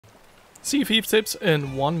Sea Thief tips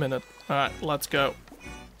in 1 minute. Alright, let's go.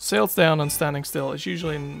 Sails down and standing still is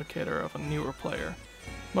usually an indicator of a newer player.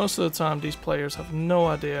 Most of the time these players have no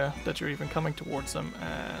idea that you're even coming towards them,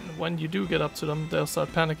 and when you do get up to them they'll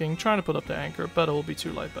start panicking, trying to put up the anchor, but it will be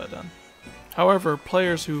too late by then. However,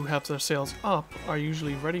 players who have their sails up are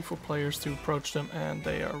usually ready for players to approach them, and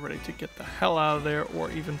they are ready to get the hell out of there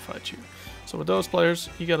or even fight you. So with those players,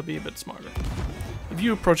 you gotta be a bit smarter. If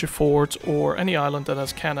you approach a fort or any island that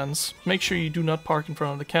has cannons, make sure you do not park in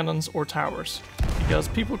front of the cannons or towers, because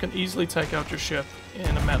people can easily take out your ship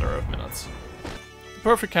in a matter of minutes. The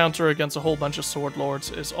perfect counter against a whole bunch of sword lords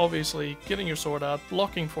is obviously getting your sword out,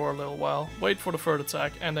 blocking for a little while, wait for the third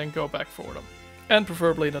attack, and then go back for them. And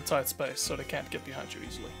preferably in a tight space so they can't get behind you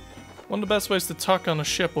easily. One of the best ways to tuck on a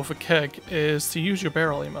ship with a keg is to use your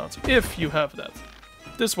barrel emote, if you have that.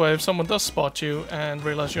 This way, if someone does spot you and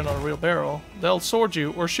realize you're not a real barrel, they'll sword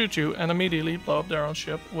you or shoot you and immediately blow up their own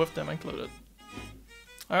ship with them included.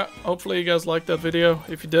 Alright, hopefully you guys liked that video.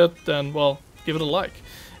 If you did, then well, give it a like.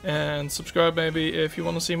 And subscribe maybe if you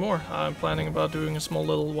want to see more. I'm planning about doing a small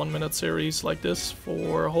little 1 minute series like this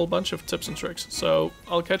for a whole bunch of tips and tricks. So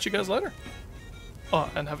I'll catch you guys later. Oh,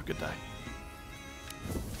 and have a good day.